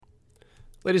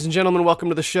Ladies and gentlemen, welcome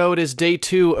to the show. It is day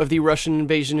 2 of the Russian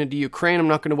invasion into Ukraine. I'm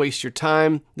not going to waste your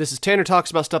time. This is Tanner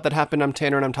Talks About Stuff That Happened. I'm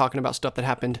Tanner, and I'm talking about stuff that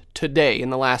happened today in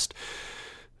the last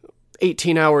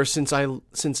 18 hours since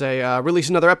I released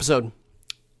another episode.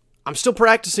 I'm still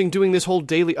practicing doing this whole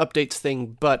daily updates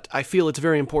thing, but I feel it's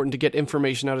very important to get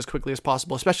information out as quickly as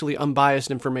possible, especially unbiased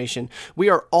information. We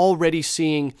are already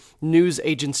seeing news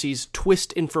agencies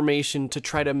twist information to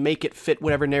try to make it fit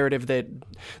whatever narrative that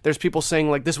there's people saying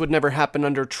like this would never happen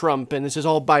under Trump and this is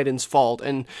all Biden's fault,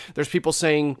 and there's people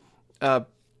saying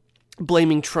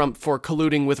blaming Trump for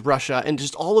colluding with Russia, and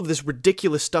just all of this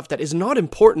ridiculous stuff that is not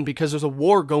important because there's a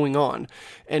war going on,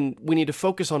 and we need to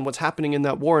focus on what's happening in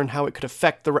that war and how it could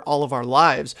affect all of our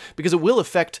lives, because it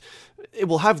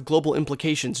will have global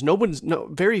implications.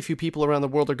 Very few people around the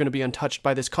world are going to be untouched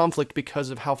by this conflict because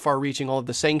of how far-reaching all of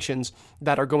the sanctions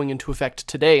that are going into effect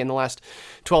today in the last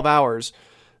 12 hours,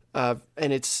 and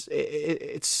it's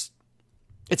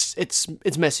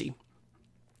messy.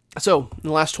 So, in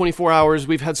the last 24 hours,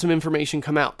 we've had some information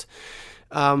come out.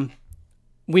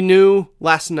 We knew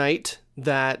last night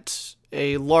that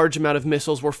a large amount of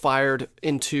missiles were fired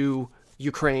into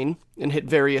Ukraine and hit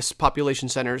various population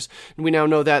centers. And we now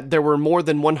know that there were more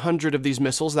than 100 of these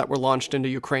missiles that were launched into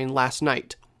Ukraine last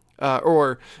night.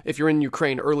 Or, if you're in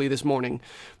Ukraine, early this morning.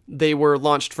 They were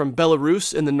launched from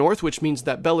Belarus in the north, which means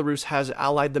that Belarus have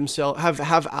allied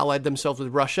themselves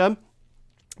with Russia,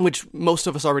 which most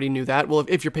of us already knew that. Well,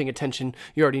 if you're paying attention,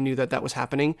 you already knew that was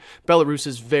happening. Belarus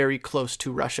is very close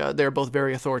to Russia. They're both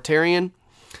very authoritarian.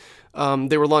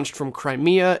 They were launched from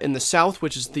Crimea in the south,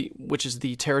 which is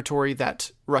the territory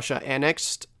that Russia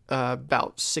annexed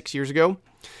about 6 years ago,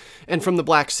 and from the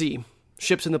Black Sea.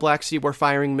 Ships in the Black Sea were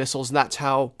firing missiles. And that's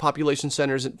how population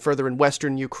centers further in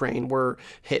western Ukraine were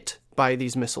hit by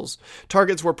these missiles.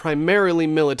 Targets were primarily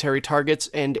military targets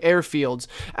and airfields.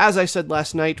 As I said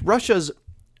last night, Russia's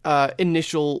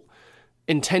initial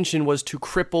intention was to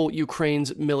cripple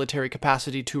Ukraine's military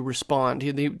capacity to respond.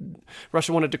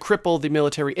 Russia wanted to cripple the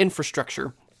military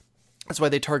infrastructure. That's why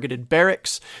they targeted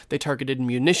barracks, they targeted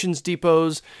munitions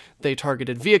depots, they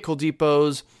targeted vehicle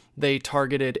depots, they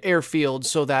targeted airfields,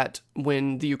 so that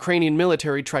when the Ukrainian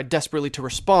military tried desperately to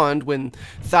respond, when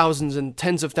thousands and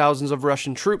tens of thousands of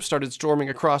Russian troops started storming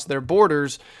across their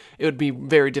borders, it would be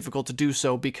very difficult to do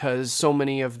so because so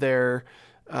many of their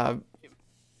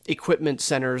equipment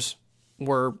centers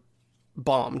were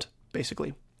bombed,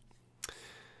 basically.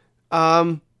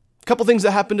 Couple things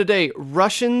that happened today.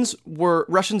 Russians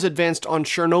advanced on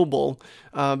Chernobyl.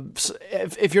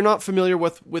 If you're not familiar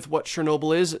with what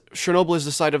Chernobyl is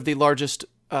the site of the largest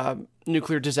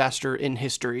nuclear disaster in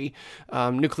history.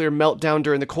 Nuclear meltdown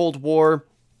during the Cold War.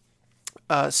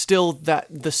 Still, that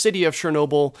the city of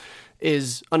Chernobyl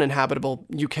is uninhabitable.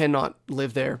 You cannot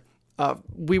live there.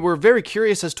 We were very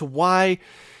curious as to why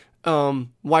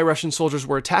Russian soldiers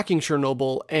were attacking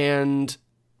Chernobyl, and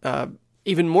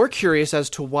even more curious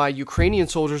as to why Ukrainian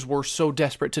soldiers were so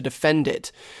desperate to defend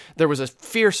it. There was a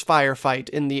fierce firefight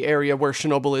in the area where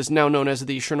Chernobyl is now known as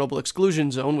the Chernobyl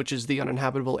Exclusion Zone, which is the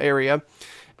uninhabitable area,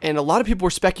 and a lot of people were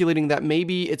speculating that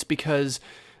maybe it's because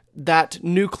that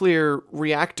nuclear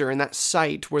reactor and that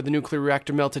site where the nuclear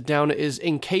reactor melted down is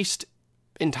encased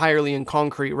entirely in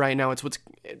concrete right now.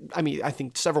 I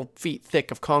think several feet thick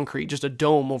of concrete, just a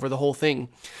dome over the whole thing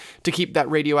to keep that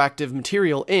radioactive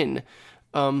material in.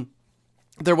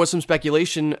 There was some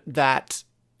speculation that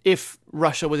if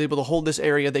Russia was able to hold this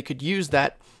area, they could use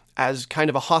that as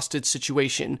kind of a hostage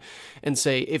situation and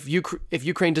say, if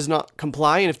Ukraine does not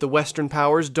comply and if the Western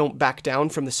powers don't back down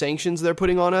from the sanctions they're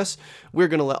putting on us, we're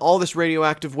going to let all this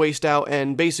radioactive waste out,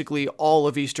 and basically all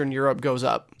of Eastern Europe goes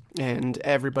up and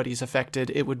everybody's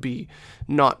affected. It would be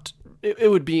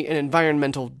an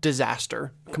environmental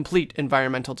disaster, complete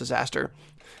environmental disaster.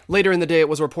 Later in the day, it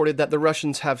was reported that the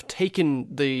Russians have taken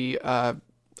the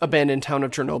abandoned town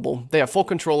of Chernobyl. They have full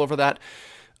control over that.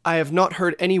 I have not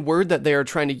heard any word that they are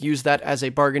trying to use that as a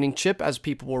bargaining chip, as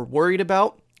people were worried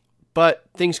about, but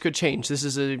things could change. This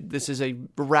is a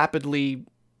rapidly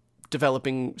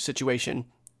developing situation.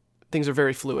 Things are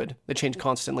very fluid. They change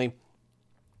constantly.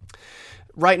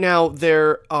 Right now,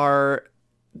 there are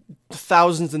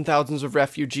thousands and thousands of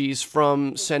refugees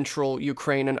from central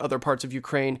Ukraine and other parts of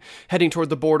Ukraine heading toward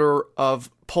the border of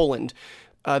Poland.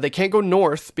 They can't go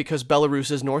north because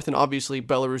Belarus is north, and obviously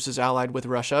Belarus is allied with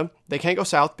Russia. They can't go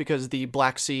south because the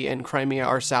Black Sea and Crimea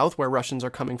are south, where Russians are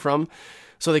coming from.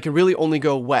 So they can really only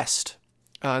go west.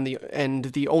 And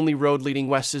the only road leading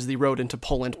west is the road into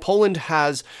Poland. Poland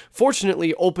has,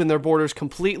 fortunately, opened their borders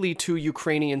completely to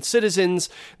Ukrainian citizens.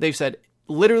 They've said,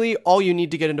 literally, all you need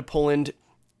to get into Poland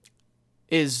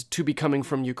is to be coming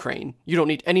from Ukraine. You don't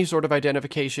need any sort of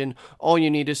identification. All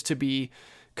you need is to be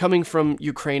coming from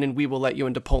Ukraine, and we will let you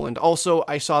into Poland. Also,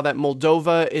 I saw that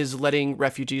Moldova is letting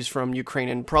refugees from Ukraine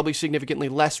in, probably significantly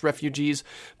less refugees,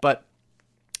 but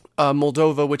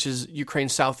Moldova, which is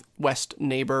Ukraine's southwest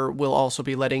neighbor, will also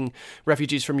be letting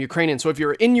refugees from Ukraine in. So if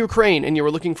you're in Ukraine and you were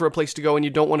looking for a place to go and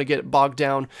you don't want to get bogged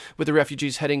down with the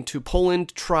refugees heading to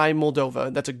Poland, try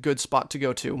Moldova. That's a good spot to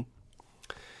go to.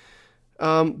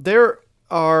 I've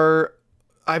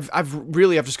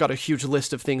just got a huge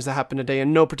list of things that happened today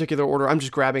in no particular order. I'm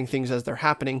just grabbing things as they're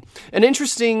happening. An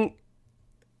interesting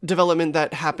development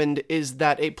that happened is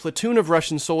that a platoon of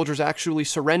Russian soldiers actually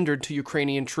surrendered to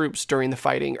Ukrainian troops during the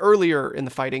fighting, earlier in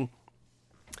the fighting.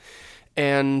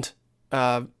 And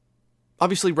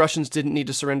obviously Russians didn't need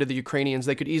to surrender to the Ukrainians.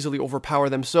 They could easily overpower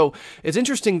them. So it's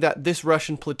interesting that this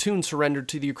Russian platoon surrendered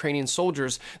to the Ukrainian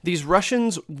soldiers. These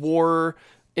Russians were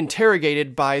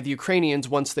interrogated by the Ukrainians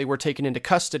once they were taken into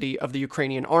custody of the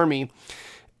Ukrainian army.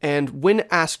 And when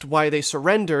asked why they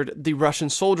surrendered, the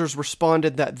Russian soldiers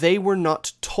responded that they were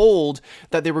not told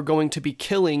that they were going to be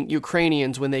killing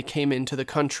Ukrainians when they came into the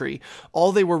country.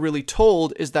 All they were really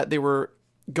told is that they were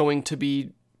going to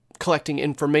be collecting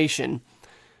information.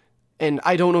 And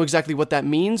I don't know exactly what that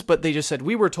means, but they just said,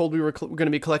 we were told we were going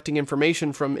to be collecting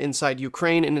information from inside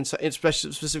Ukraine, and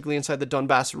especially specifically inside the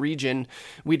Donbass region.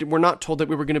 We were not told that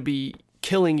we were going to be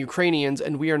killing Ukrainians,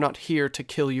 and we are not here to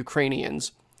kill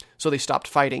Ukrainians. So they stopped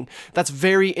fighting. That's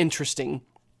very interesting.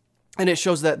 And it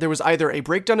shows that there was either a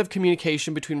breakdown of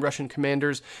communication between Russian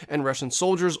commanders and Russian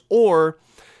soldiers, or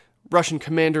Russian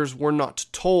commanders were not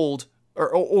told,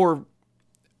 or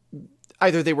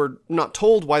either they were not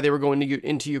told why they were going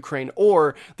into Ukraine,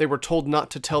 or they were told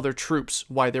not to tell their troops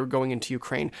why they were going into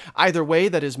Ukraine. Either way,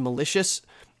 that is malicious,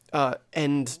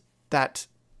 and that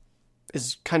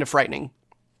is kind of frightening,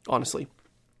 honestly.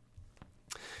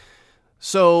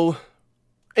 So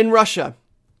in Russia,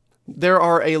 there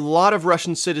are a lot of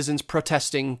Russian citizens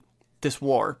protesting this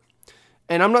war.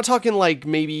 And I'm not talking like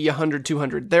maybe 100,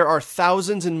 200. There are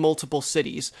thousands in multiple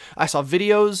cities. I saw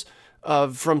videos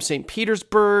from St.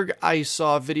 Petersburg. I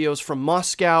saw videos from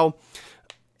Moscow.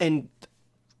 And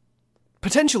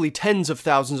potentially tens of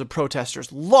thousands of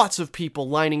protesters. Lots of people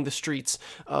lining the streets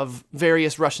of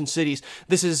various Russian cities.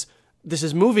 This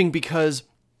is moving because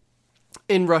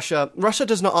in Russia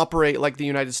does not operate like the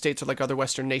United States or like other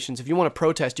Western nations. If you want to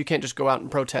protest, you can't just go out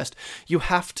and protest. You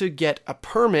have to get a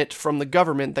permit from the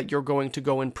government that you're going to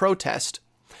go and protest.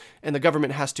 And the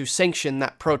government has to sanction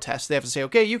that protest. They have to say,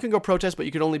 okay, you can go protest, but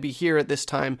you can only be here at this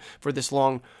time for this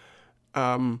long.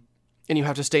 And you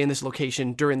have to stay in this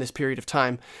location during this period of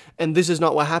time. And this is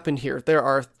not what happened here. There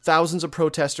are thousands of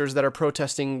protesters that are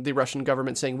protesting the Russian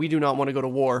government, saying, we do not want to go to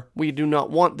war. We do not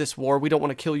want this war. We don't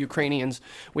want to kill Ukrainians.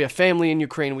 We have family in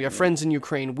Ukraine. We have friends in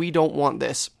Ukraine. We don't want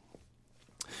this.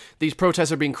 These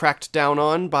protests are being cracked down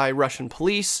on by Russian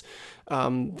police.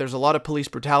 There's a lot of police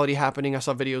brutality happening. I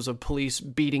saw videos of police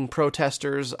beating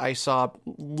protesters. I saw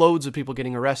loads of people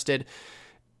getting arrested.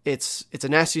 It's a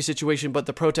nasty situation, but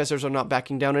the protesters are not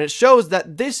backing down. And it shows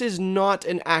that this is not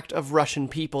an act of Russian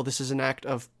people. This is an act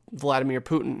of Vladimir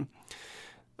Putin.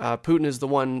 Putin is the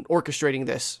one orchestrating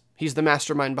this. He's the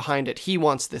mastermind behind it. He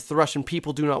wants this. The Russian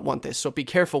people do not want this. So be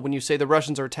careful when you say the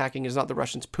Russians are attacking. It's not the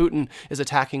Russians. Putin is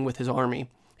attacking with his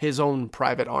army, his own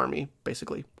private army,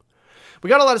 basically. We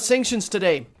got a lot of sanctions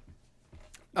today.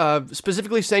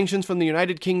 Specifically sanctions from the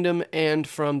United Kingdom and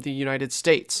from the United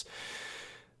States.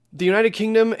 The United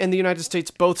Kingdom and the United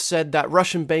States both said that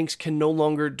Russian banks can no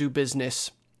longer do business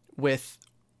with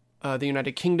the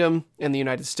United Kingdom and the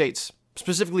United States.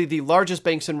 Specifically, the largest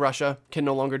banks in Russia can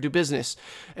no longer do business.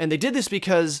 And they did this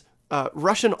because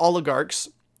Russian oligarchs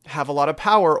have a lot of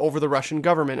power over the Russian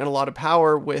government and a lot of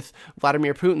power with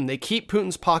Vladimir Putin. They keep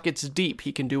Putin's pockets deep.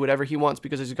 He can do whatever he wants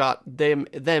because he's got them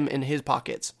in his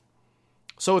pockets.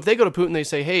 So if they go to Putin, they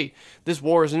say, hey, this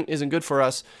war isn't good for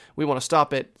us. We want to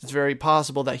stop it. It's very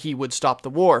possible that he would stop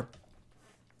the war.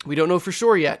 We don't know for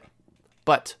sure yet,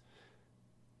 but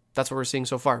that's what we're seeing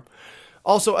so far.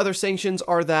 Also, other sanctions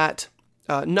are that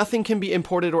nothing can be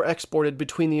imported or exported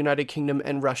between the United Kingdom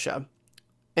and Russia.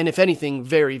 And if anything,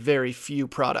 very, very few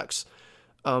products.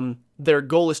 Their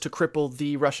goal is to cripple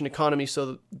the Russian economy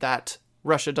so that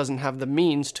Russia doesn't have the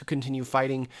means to continue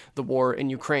fighting the war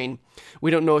in Ukraine. We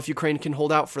don't know if Ukraine can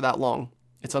hold out for that long.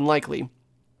 It's unlikely.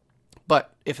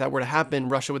 But if that were to happen,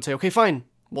 Russia would say, okay, fine,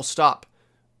 we'll stop.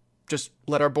 Just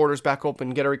let our borders back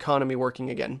open, get our economy working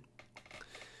again.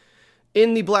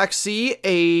 In the Black Sea,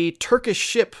 a Turkish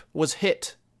ship was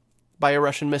hit by a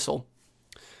Russian missile.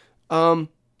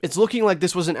 It's looking like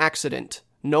this was an accident.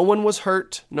 No one was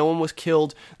hurt. No one was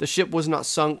killed. The ship was not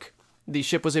sunk. The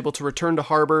ship was able to return to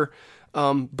harbor,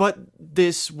 but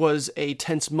this was a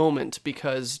tense moment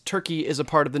because Turkey is a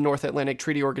part of the North Atlantic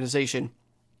Treaty Organization.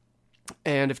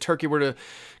 And if Turkey were to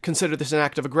consider this an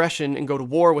act of aggression and go to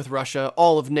war with Russia,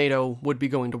 all of NATO would be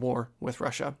going to war with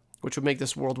Russia, which would make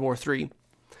this World War III.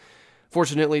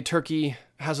 Fortunately, Turkey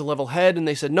has a level head, and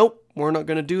they said, nope, we're not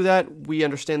going to do that. We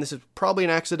understand this is probably an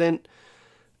accident,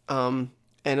 and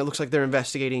it looks like they're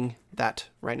investigating that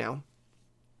right now.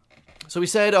 So we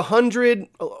said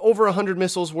over 100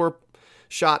 missiles were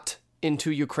shot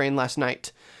into Ukraine last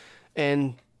night,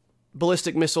 and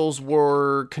ballistic missiles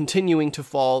were continuing to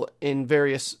fall in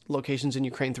various locations in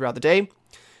Ukraine throughout the day,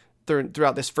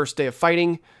 throughout this first day of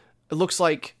fighting. It looks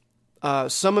like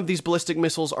some of these ballistic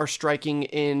missiles are striking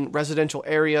in residential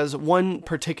areas, one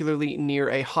particularly near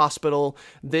a hospital.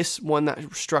 This one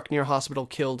that struck near a hospital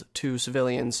killed 2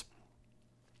 civilians.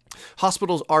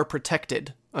 Hospitals are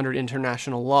protected under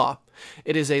international law.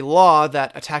 It is a law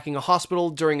that attacking a hospital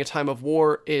during a time of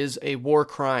war is a war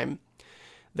crime.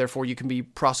 Therefore, you can be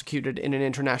prosecuted in an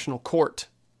international court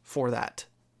for that.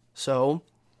 So,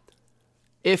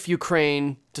 if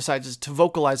Ukraine decides to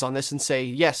vocalize on this and say,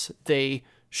 yes, they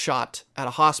shot at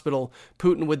a hospital,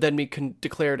 Putin would then be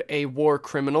declared a war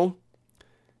criminal,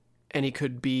 and he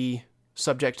could be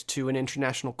subject to an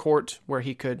international court where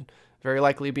he could very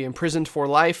likely be imprisoned for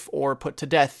life or put to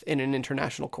death in an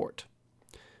international court,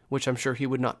 which I'm sure he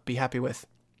would not be happy with.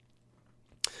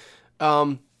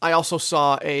 I also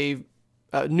saw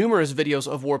numerous videos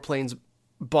of warplanes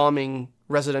bombing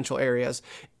residential areas.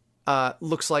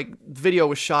 Looks like the video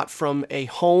was shot from a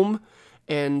home,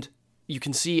 and you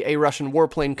can see a Russian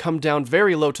warplane come down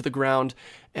very low to the ground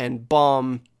and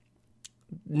bomb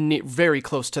very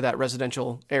close to that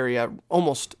residential area,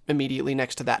 almost immediately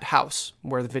next to that house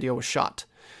where the video was shot.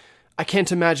 I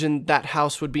can't imagine that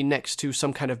house would be next to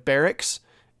some kind of barracks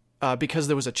because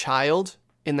there was a child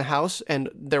in the house and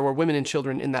there were women and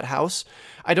children in that house.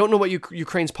 I don't know what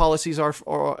Ukraine's policies are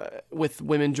with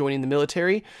women joining the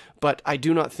military, but I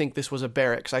do not think this was a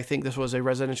barracks. I think this was a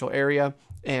residential area,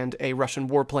 and a Russian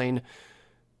warplane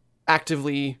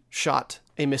actively shot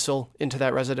a missile into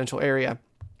that residential area.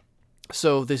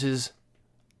 So this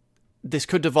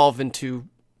could devolve into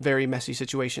very messy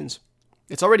situations.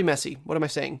 It's already messy. What am I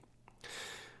saying?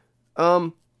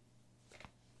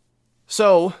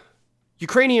 So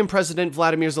Ukrainian President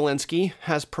Vladimir Zelensky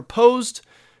has promised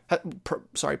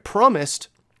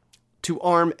to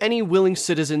arm any willing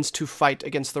citizens to fight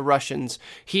against the Russians.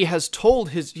 He has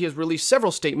released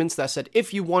several statements that said,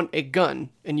 if you want a gun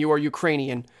and you are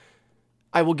Ukrainian,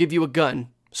 I will give you a gun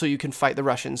so you can fight the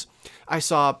Russians. I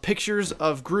saw pictures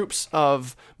of groups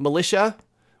of militia,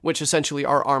 which essentially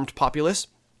are armed populace.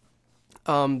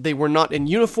 They were not in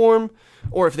uniform,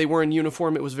 or if they were in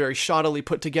uniform, it was very shoddily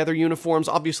put together uniforms,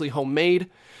 obviously homemade.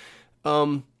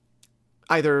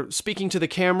 Either speaking to the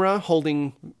camera,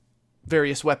 holding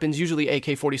various weapons, usually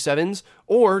AK-47s,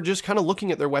 or just kind of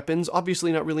looking at their weapons,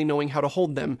 obviously not really knowing how to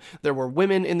hold them. There were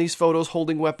women in these photos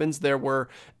holding weapons, there were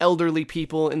elderly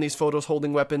people in these photos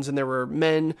holding weapons, and there were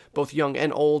men, both young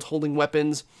and old, holding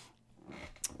weapons.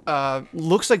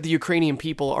 Looks like the Ukrainian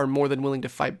people are more than willing to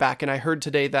fight back, and I heard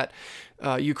today that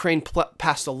Ukraine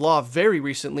passed a law very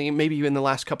recently, maybe in the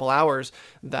last couple hours,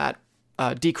 that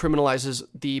decriminalizes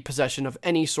the possession of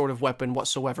any sort of weapon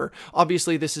whatsoever.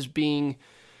 Obviously, this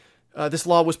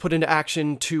law was put into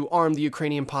action to arm the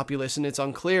Ukrainian populace, and it's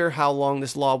unclear how long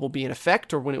this law will be in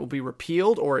effect, or when it will be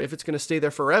repealed, or if it's going to stay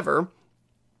there forever.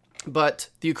 But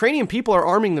the Ukrainian people are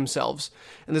arming themselves,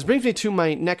 and this brings me to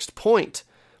my next point.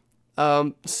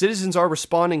 Citizens are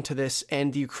responding to this,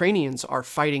 and the Ukrainians are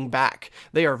fighting back.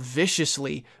 They are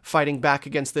viciously fighting back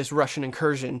against this Russian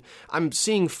incursion. I'm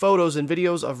seeing photos and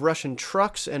videos of Russian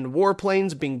trucks and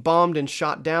warplanes being bombed and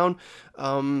shot down.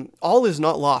 All is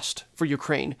not lost for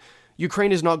Ukraine.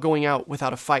 Ukraine is not going out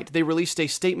without a fight. They released a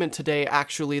statement today,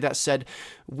 actually, that said,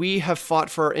 we have fought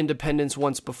for our independence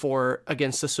once before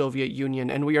against the Soviet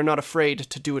Union, and we are not afraid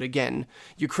to do it again.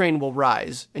 Ukraine will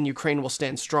rise, and Ukraine will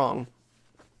stand strong.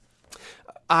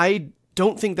 I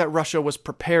don't think that Russia was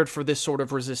prepared for this sort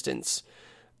of resistance.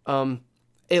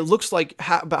 It looks like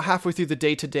about halfway through the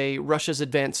day today, Russia's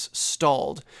advance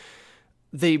stalled.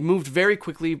 They moved very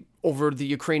quickly over the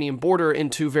Ukrainian border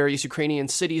into various Ukrainian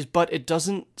cities, but it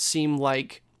doesn't seem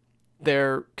like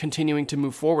they're continuing to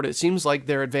move forward. It seems like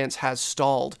their advance has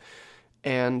stalled.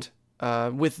 And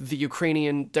with the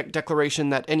Ukrainian declaration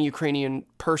that any Ukrainian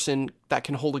person that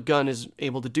can hold a gun is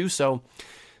able to do so,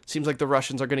 seems like the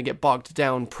Russians are going to get bogged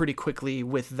down pretty quickly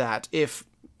with that if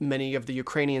many of the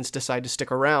Ukrainians decide to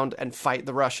stick around and fight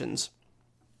the Russians.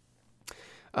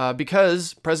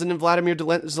 because President Vladimir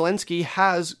Zelensky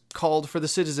has called for the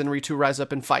citizenry to rise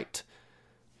up and fight.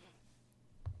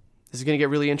 This is going to get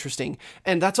really interesting.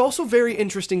 And that's also very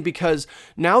interesting because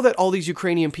now that all these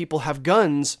Ukrainian people have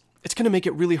guns, it's going to make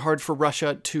it really hard for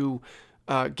Russia to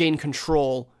gain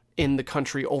control in the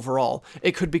country overall.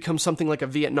 It could become something like a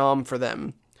Vietnam for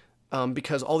them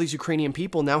because all these Ukrainian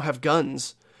people now have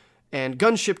guns. And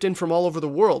guns shipped in from all over the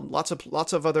world. Lots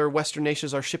of other Western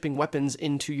nations are shipping weapons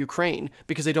into Ukraine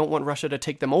because they don't want Russia to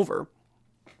take them over.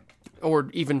 Or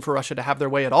even for Russia to have their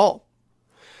way at all.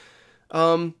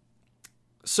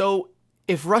 So,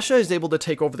 if Russia is able to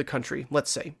take over the country, let's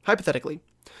say, hypothetically,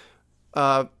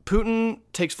 Putin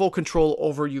takes full control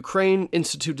over Ukraine,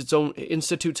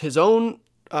 institutes his own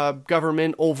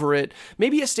government over it.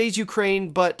 Maybe it stays Ukraine,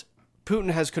 but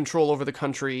Putin has control over the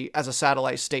country as a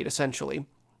satellite state, essentially.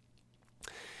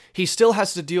 He still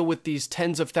has to deal with these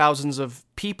tens of thousands of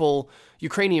people,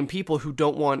 Ukrainian people, who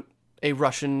don't want a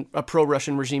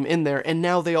pro-Russian regime in there, and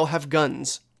now they all have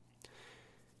guns.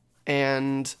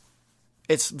 And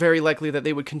it's very likely that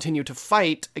they would continue to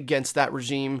fight against that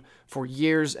regime for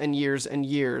years and years and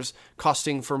years,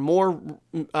 costing for more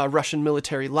Russian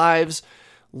military lives,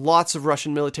 lots of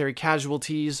Russian military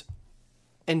casualties,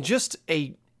 and just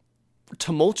a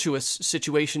tumultuous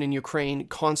situation in Ukraine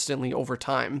constantly over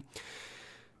time.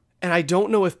 And I don't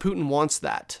know if Putin wants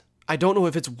that. I don't know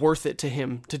if it's worth it to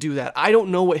him to do that. I don't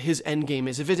know what his endgame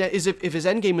is. If his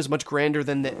endgame is much grander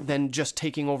than just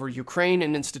taking over Ukraine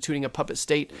and instituting a puppet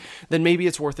state, then maybe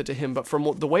it's worth it to him. But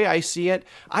from the way I see it,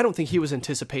 I don't think he was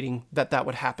anticipating that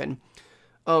would happen.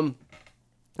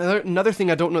 Another thing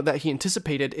I don't know that he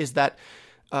anticipated is that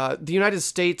the United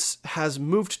States has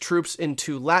moved troops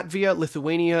into Latvia,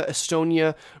 Lithuania,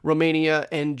 Estonia, Romania,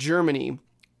 and Germany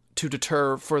to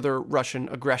deter further Russian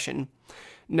aggression.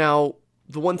 Now,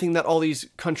 the one thing that all these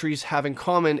countries have in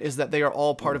common is that they are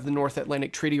all part of the North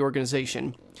Atlantic Treaty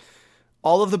Organization.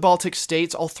 All of the Baltic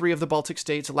states, all three of the Baltic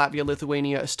states, Latvia,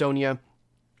 Lithuania, Estonia,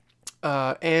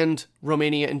 and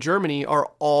Romania and Germany are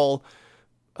all,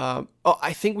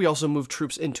 I think we also moved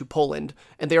troops into Poland,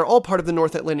 and they are all part of the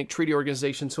North Atlantic Treaty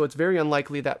Organization, so it's very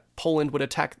unlikely that Putin would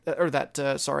attack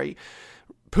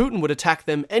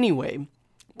them anyway.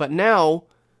 But now,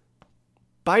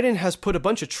 Biden has put a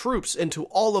bunch of troops into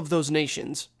all of those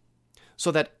nations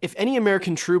so that if any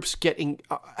American troops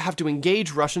have to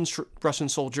engage Russian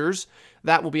soldiers,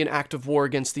 that will be an act of war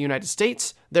against the United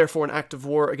States, therefore an act of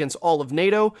war against all of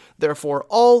NATO, therefore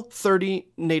all 30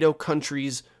 NATO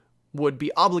countries would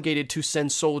be obligated to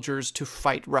send soldiers to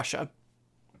fight Russia,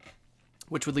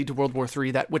 which would lead to World War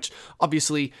III, which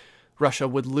obviously Russia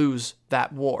would lose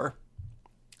that war.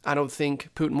 I don't think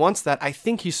Putin wants that. I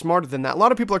think he's smarter than that. A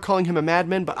lot of people are calling him a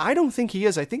madman, but I don't think he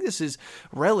is. I think this is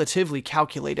relatively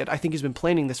calculated. I think he's been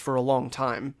planning this for a long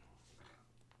time.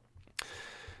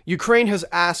 Ukraine has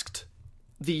asked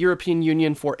the European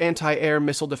Union for anti-air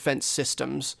missile defense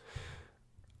systems.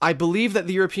 I believe that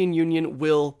the European Union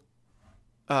will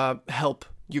help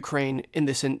Ukraine in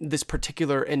this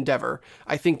particular endeavor.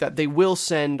 I think that they will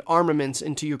send armaments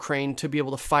into Ukraine to be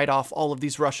able to fight off all of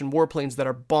these Russian warplanes that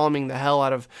are bombing the hell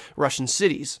out of Russian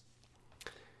cities.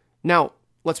 Now,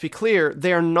 let's be clear,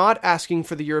 they are not asking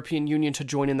for the European Union to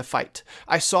join in the fight.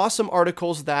 I saw some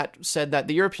articles that said that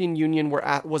the European Union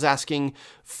was asking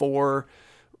for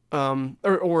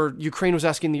or Ukraine was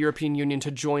asking the European Union to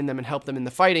join them and help them in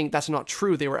the fighting. That's not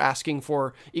true. They were asking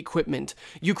for equipment.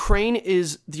 The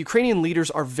Ukrainian leaders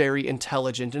are very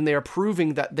intelligent, and they are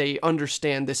proving that they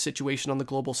understand this situation on the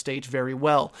global stage very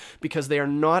well, because they are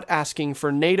not asking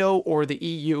for NATO or the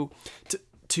EU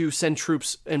to send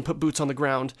troops and put boots on the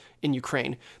ground in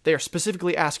Ukraine. They are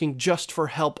specifically asking just for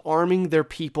help arming their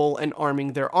people and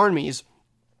arming their armies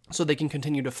so they can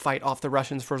continue to fight off the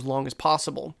Russians for as long as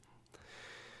possible.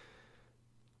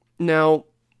 Now,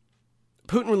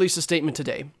 Putin released a statement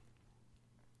today,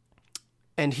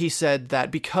 and he said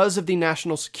that because of the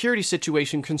national security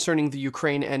situation concerning the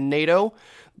Ukraine and NATO,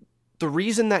 the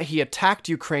reason that he attacked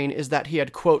Ukraine is that he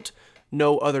had, quote,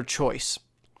 no other choice.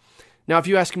 Now, if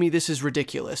you ask me, this is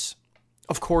ridiculous.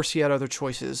 Of course he had other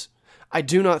choices. I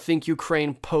do not think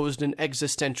Ukraine posed an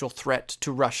existential threat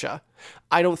to Russia.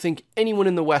 I don't think anyone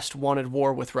in the West wanted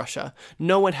war with Russia.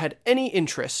 No one had any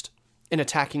interest in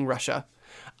attacking Russia.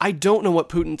 I don't know what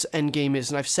Putin's endgame is,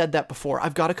 and I've said that before.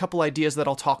 I've got a couple ideas that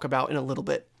I'll talk about in a little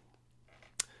bit.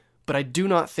 But I do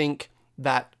not think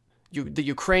that the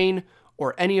Ukraine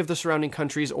or any of the surrounding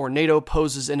countries or NATO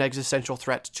poses an existential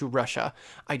threat to Russia.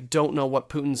 I don't know what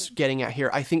Putin's getting at here.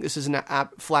 I think this is a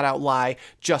flat-out lie,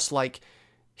 just like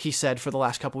he said for the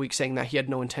last couple weeks, saying that he had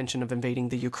no intention of invading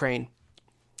the Ukraine.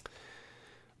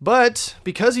 But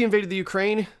because he invaded the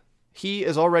Ukraine, he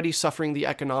is already suffering the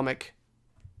economic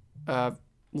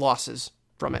losses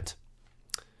from it.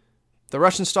 The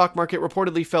Russian stock market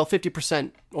reportedly fell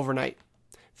 50% overnight.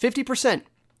 50%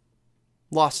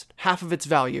 lost half of its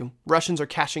value. Russians are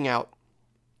cashing out.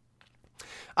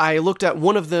 I looked at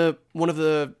one of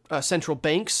the central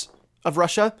banks of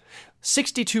Russia.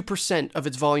 62% of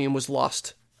its volume was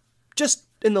lost just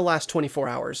in the last 24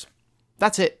 hours.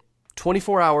 That's it.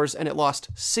 24 hours and it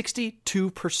lost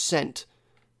 62%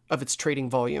 of its trading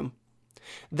volume.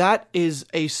 That is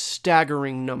a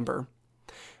staggering number.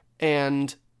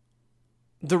 And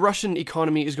the Russian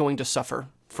economy is going to suffer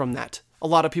from that. A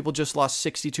lot of people just lost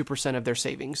 62% of their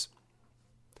savings.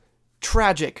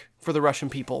 Tragic for the Russian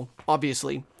people,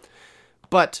 obviously,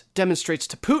 but demonstrates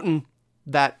to Putin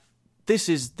that this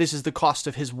is the cost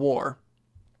of his war.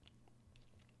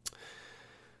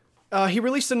 He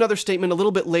released another statement a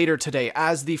little bit later today.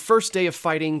 As the first day of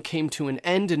fighting came to an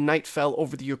end and night fell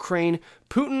over the Ukraine,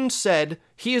 Putin said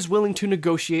he is willing to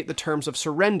negotiate the terms of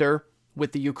surrender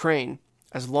with the Ukraine,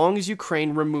 as long as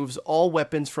Ukraine removes all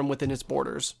weapons from within its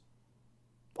borders.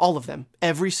 All of them.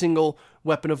 Every single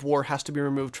weapon of war has to be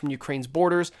removed from Ukraine's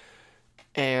borders,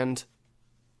 and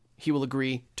he will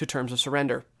agree to terms of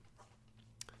surrender.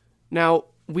 Now,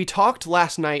 we talked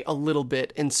last night a little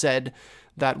bit and said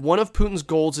that one of Putin's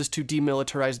goals is to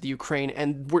demilitarize the Ukraine,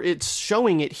 and it's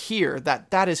showing it here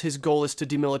that is his goal, is to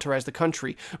demilitarize the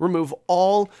country, remove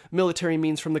all military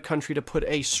means from the country to put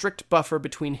a strict buffer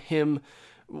between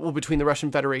between the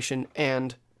Russian Federation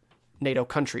and NATO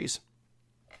countries.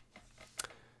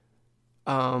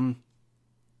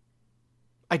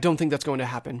 I don't think that's going to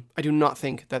happen. I do not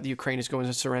think that the Ukraine is going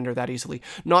to surrender that easily.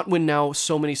 Not when now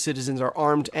so many citizens are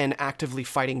armed and actively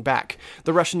fighting back.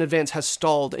 The Russian advance has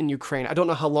stalled in Ukraine. I don't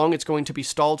know how long it's going to be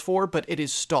stalled for, but it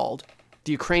is stalled.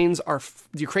 The Ukrainians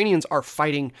are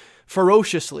fighting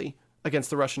ferociously against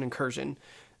the Russian incursion.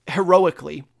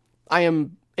 Heroically. I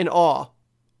am in awe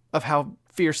of how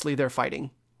fiercely they're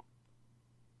fighting.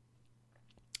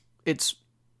 It's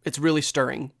really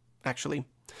stirring, actually.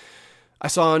 I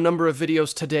saw a number of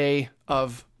videos today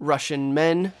of Russian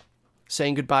men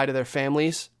saying goodbye to their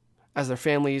families as their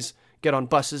families get on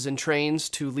buses and trains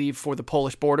to leave for the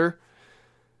Polish border,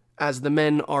 as the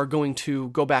men are going to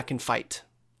go back and fight.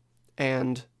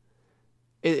 And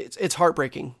it's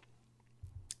heartbreaking.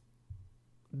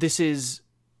 This is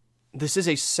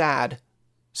a sad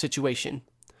situation.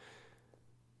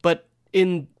 But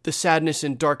in the sadness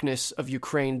and darkness of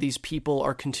Ukraine, these people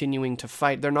are continuing to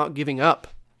fight. They're not giving up.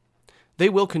 They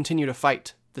will continue to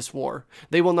fight this war.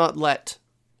 They will not let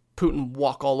Putin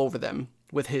walk all over them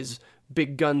with his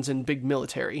big guns and big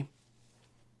military.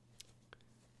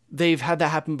 They've had that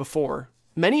happen before.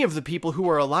 Many of the people who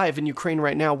are alive in Ukraine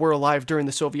right now were alive during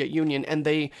the Soviet Union, and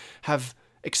they have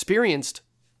experienced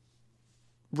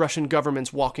Russian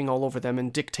governments walking all over them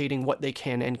and dictating what they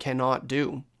can and cannot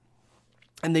do.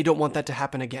 And they don't want that to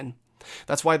happen again.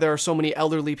 That's why there are so many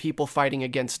elderly people fighting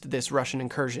against this Russian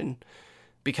incursion,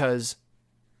 because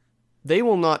they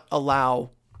will not allow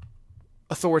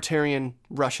authoritarian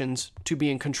Russians to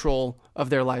be in control of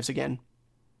their lives again.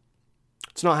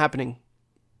 It's not happening.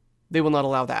 They will not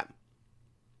allow that.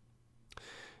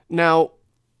 Now,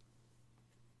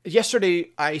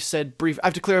 yesterday I said I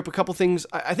have to clear up a couple things.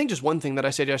 I think just one thing that I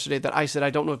said yesterday that I said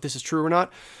I don't know if this is true or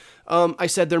not. I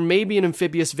said there may be an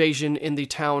amphibious invasion in the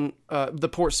town, the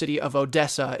port city of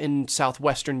Odessa in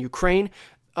southwestern Ukraine.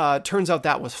 Turns out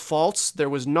that was false. There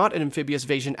was not an amphibious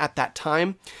invasion at that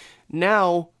time.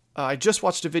 Now, I just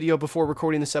watched a video before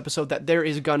recording this episode that there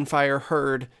is gunfire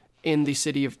heard in the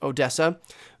city of Odessa.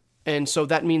 And so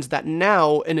that means that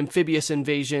now an amphibious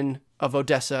invasion of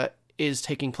Odessa is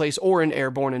taking place, or an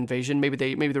airborne invasion. Maybe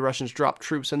the Russians dropped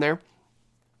troops in there.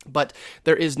 But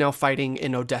there is now fighting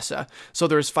in Odessa. So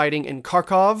there is fighting in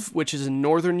Kharkov, which is in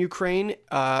northern Ukraine,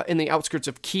 in the outskirts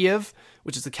of Kiev,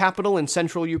 which is the capital, in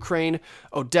central Ukraine,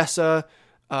 Odessa,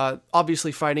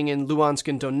 obviously fighting in Luhansk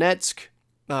and Donetsk,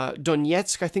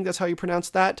 I think that's how you pronounce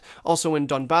that. Also in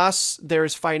Donbass, there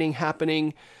is fighting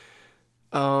happening,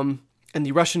 and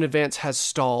the Russian advance has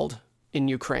stalled in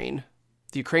Ukraine.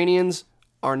 The Ukrainians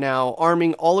are now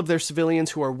arming all of their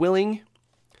civilians who are willing,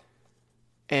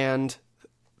 and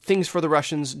things for the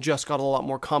Russians just got a lot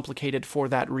more complicated for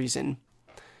that reason.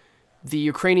 The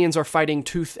Ukrainians are fighting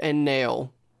tooth and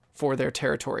nail for their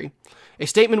territory. A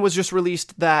statement was just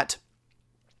released that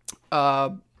I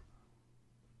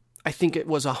think it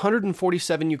was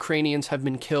 147 Ukrainians have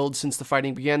been killed since the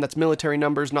fighting began. That's military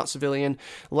numbers, not civilian.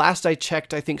 Last I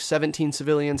checked, I think 17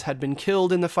 civilians had been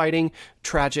killed in the fighting.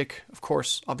 Tragic, of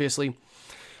course, obviously.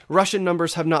 Russian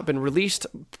numbers have not been released,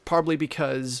 probably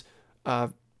because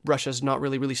Russia's not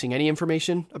really releasing any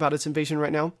information about its invasion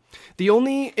right now. The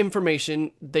only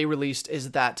information they released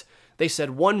is that they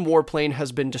said one warplane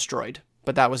has been destroyed,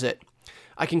 but that was it.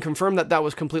 I can confirm that that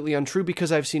was completely untrue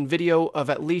because I've seen video of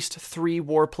at least 3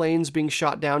 warplanes being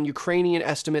shot down. Ukrainian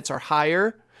estimates are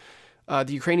higher.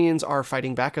 The Ukrainians are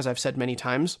fighting back, as I've said many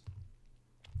times.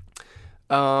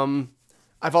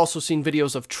 I've also seen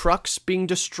videos of trucks being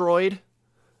destroyed,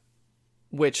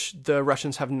 which the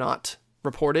Russians have not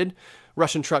reported.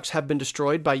 Russian trucks have been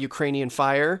destroyed by Ukrainian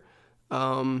fire.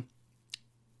 And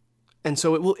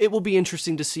so it will be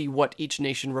interesting to see what each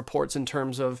nation reports in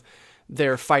terms of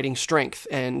their fighting strength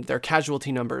and their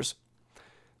casualty numbers.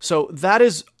 So that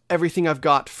is everything I've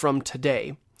got from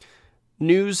today.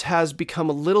 News has become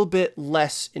a little bit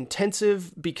less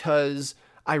intensive because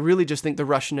I really just think the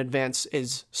Russian advance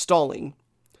is stalling.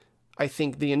 I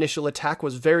think the initial attack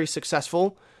was very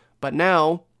successful, but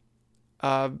now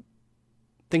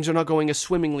things are not going as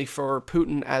swimmingly for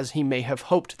Putin as he may have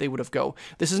hoped they would have go.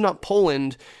 This is not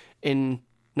Poland in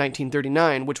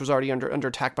 1939, which was already under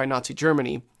attack by Nazi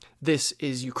Germany. This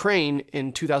is Ukraine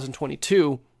in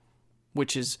 2022,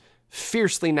 which is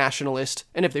fiercely nationalist.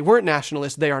 And if they weren't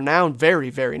nationalist, they are now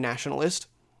very, very nationalist.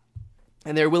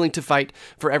 And they're willing to fight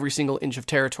for every single inch of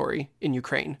territory in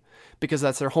Ukraine because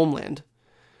that's their homeland.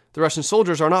 The Russian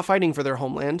soldiers are not fighting for their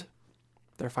homeland.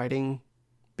 They're fighting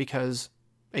because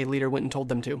a leader went and told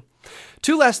them to.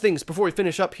 2 last things before we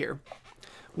finish up here.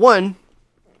 One,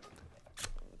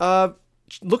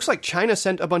 looks like China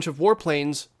sent a bunch of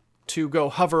warplanes to go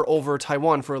hover over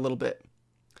Taiwan for a little bit.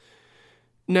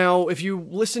 Now, if you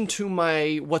listen to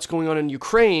my What's Going On in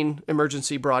Ukraine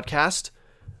emergency broadcast,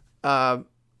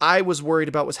 I was worried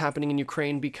about what's happening in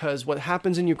Ukraine because what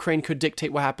happens in Ukraine could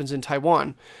dictate what happens in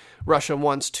Taiwan. Russia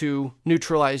wants to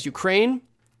neutralize Ukraine.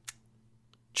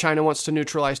 China wants to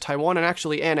neutralize Taiwan and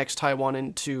actually annex Taiwan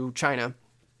into China.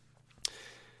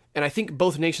 And I think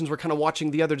both nations were kind of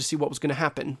watching the other to see what was going to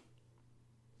happen.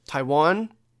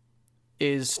 Taiwan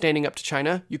is standing up to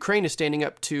China. Ukraine is standing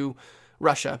up to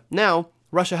Russia. Now,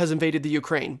 Russia has invaded the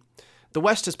Ukraine. The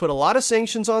West has put a lot of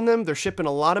sanctions on them. They're shipping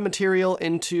a lot of material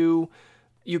into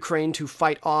Ukraine to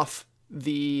fight off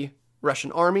the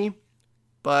Russian army,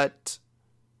 but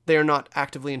they are not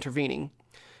actively intervening.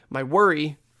 My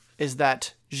worry is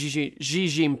that Xi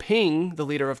Jinping, the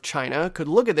leader of China, could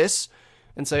look at this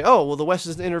and say, oh, well, the West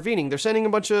isn't intervening. They're sending a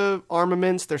bunch of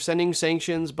armaments, they're sending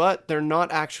sanctions, but they're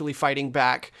not actually fighting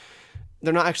back.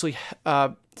 They're not actually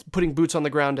putting boots on the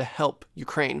ground to help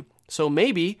Ukraine. So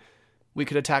maybe we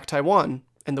could attack Taiwan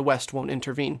and the West won't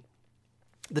intervene.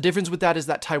 The difference with that is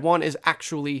that Taiwan is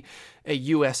actually a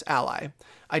U.S. ally.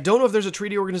 I don't know if there's a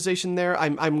treaty organization there.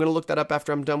 I'm going to look that up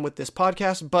after I'm done with this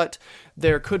podcast, but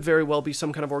there could very well be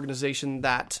some kind of organization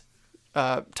that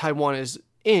Taiwan is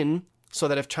in, so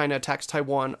that if China attacks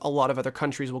Taiwan, a lot of other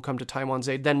countries will come to Taiwan's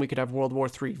aid. Then we could have World War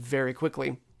III very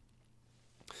quickly.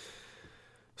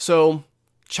 So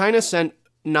China sent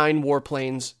 9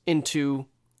 warplanes into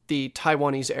the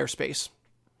Taiwanese airspace,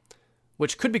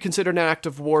 which could be considered an act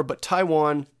of war, but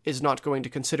Taiwan is not going to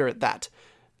consider it that.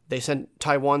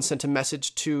 Taiwan sent a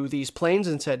message to these planes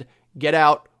and said, get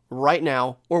out right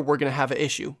now or we're going to have an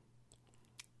issue.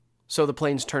 So the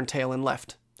planes turned tail and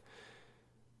left.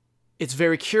 It's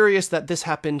very curious that this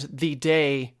happened the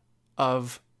day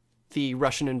of the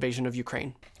Russian invasion of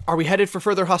Ukraine. Are we headed for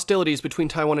further hostilities between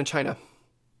Taiwan and China?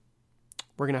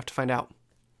 We're going to have to find out.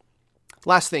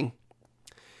 Last thing.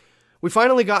 We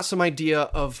finally got some idea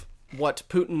of what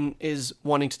Putin is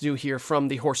wanting to do here from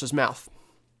the horse's mouth.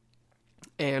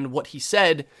 And what he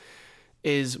said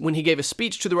is when he gave a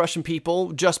speech to the Russian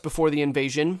people just before the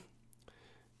invasion,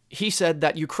 he said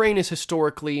that Ukraine is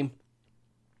historically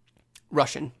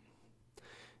Russian.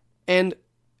 And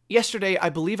yesterday, I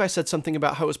believe I said something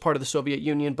about how it was part of the Soviet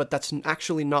Union, but that's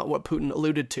actually not what Putin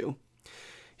alluded to.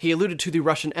 He alluded to the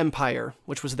Russian Empire,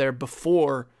 which was there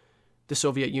before the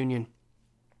Soviet Union.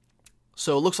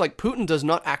 So it looks like Putin does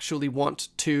not actually want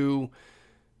to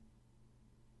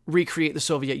recreate the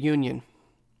Soviet Union.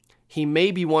 He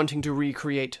may be wanting to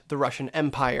recreate the Russian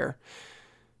Empire,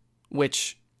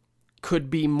 which could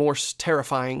be more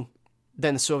terrifying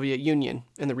than the Soviet Union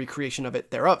and the recreation of it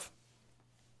thereof.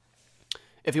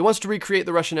 If he wants to recreate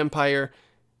the Russian Empire,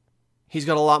 he's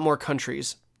got a lot more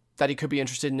countries that he could be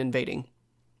interested in invading.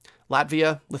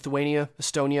 Latvia, Lithuania,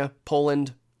 Estonia,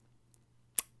 Poland,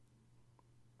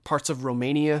 parts of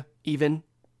Romania even,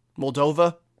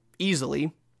 Moldova,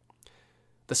 easily.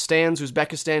 The Stans,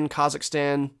 Uzbekistan,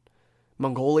 Kazakhstan,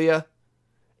 Mongolia.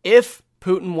 If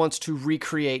Putin wants to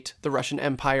recreate the Russian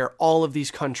Empire, all of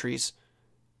these countries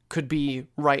could be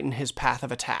right in his path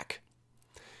of attack.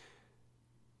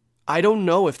 I don't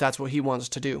know if that's what he wants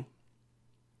to do.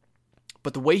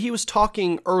 But the way he was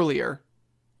talking earlier,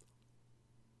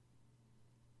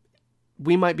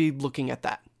 we might be looking at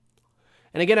that.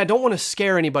 And again, I don't want to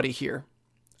scare anybody here.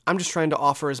 I'm just trying to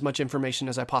offer as much information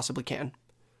as I possibly can.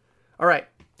 All right.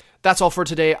 That's all for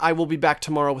today. I will be back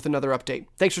tomorrow with another update.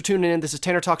 Thanks for tuning in. This is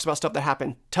Tanner Talks About Stuff That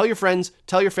Happened. Tell your friends,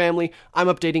 tell your family. I'm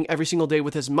updating every single day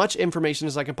with as much information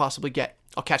as I can possibly get.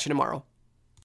 I'll catch you tomorrow.